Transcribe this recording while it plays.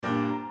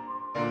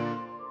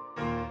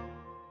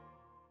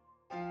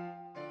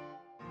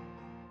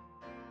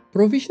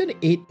Provision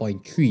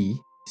 8.3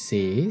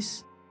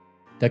 says,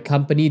 the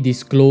company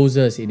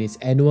discloses in its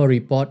annual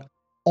report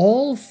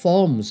all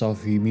forms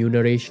of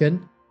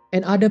remuneration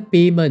and other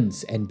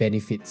payments and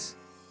benefits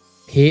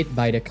paid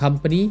by the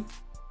company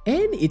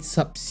and its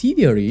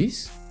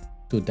subsidiaries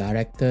to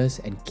directors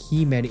and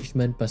key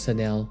management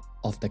personnel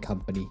of the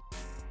company.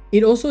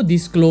 It also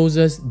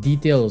discloses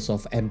details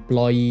of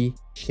employee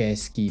share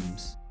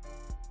schemes.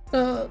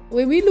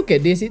 When we look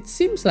at this, it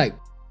seems like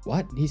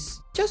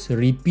he's just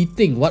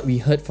repeating what we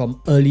heard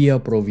from earlier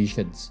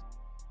provisions.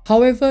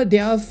 However,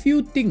 there are a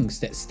few things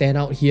that stand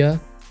out here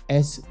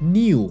as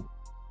new.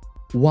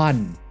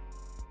 1.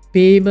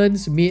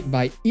 Payments made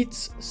by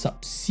its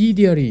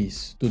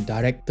subsidiaries to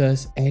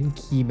directors and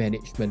key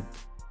management.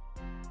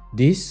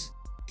 This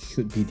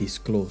should be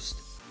disclosed.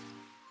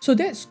 So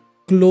that's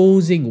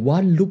closing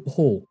one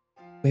loophole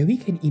where we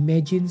can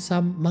imagine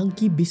some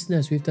monkey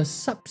business with the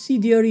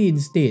subsidiary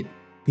instead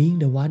being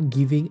the one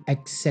giving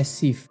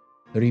excessive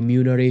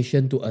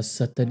remuneration to a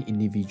certain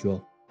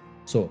individual.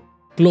 So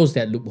close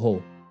that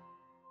loophole.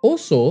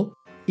 Also,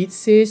 it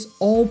says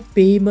all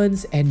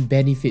payments and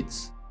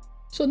benefits.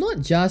 So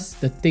not just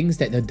the things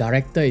that the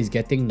director is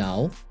getting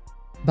now,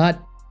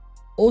 but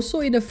also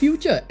in the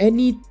future,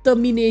 any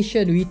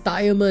termination,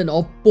 retirement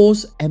or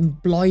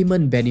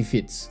post-employment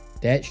benefits,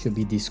 that should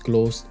be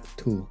disclosed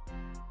too.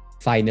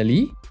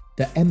 Finally,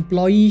 the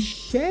employee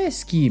share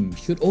scheme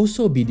should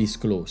also be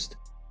disclosed.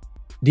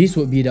 This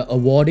would be the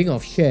awarding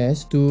of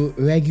shares to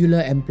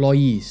regular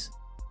employees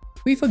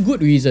with a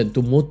good reason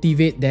to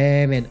motivate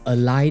them and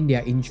align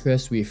their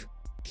interests with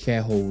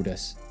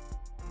shareholders.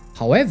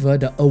 However,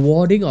 the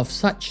awarding of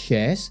such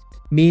shares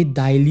may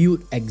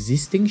dilute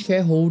existing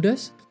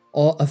shareholders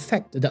or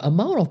affect the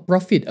amount of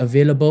profit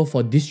available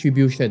for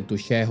distribution to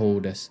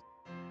shareholders.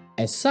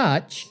 As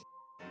such,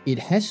 it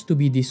has to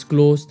be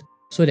disclosed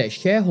so that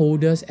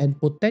shareholders and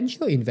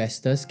potential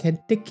investors can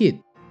take it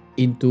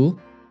into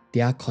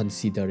their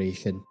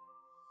consideration.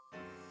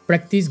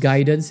 Practice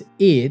Guidance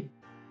 8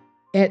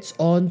 adds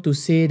on to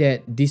say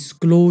that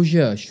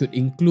disclosure should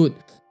include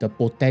the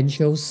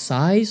potential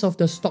size of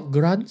the stock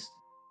grants,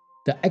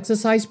 the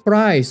exercise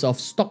price of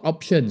stock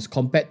options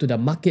compared to the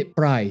market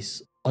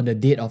price on the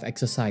date of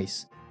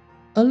exercise,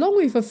 along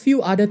with a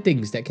few other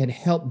things that can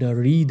help the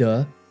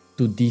reader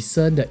to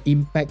discern the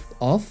impact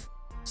of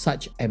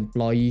such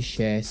employee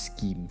share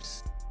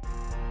schemes.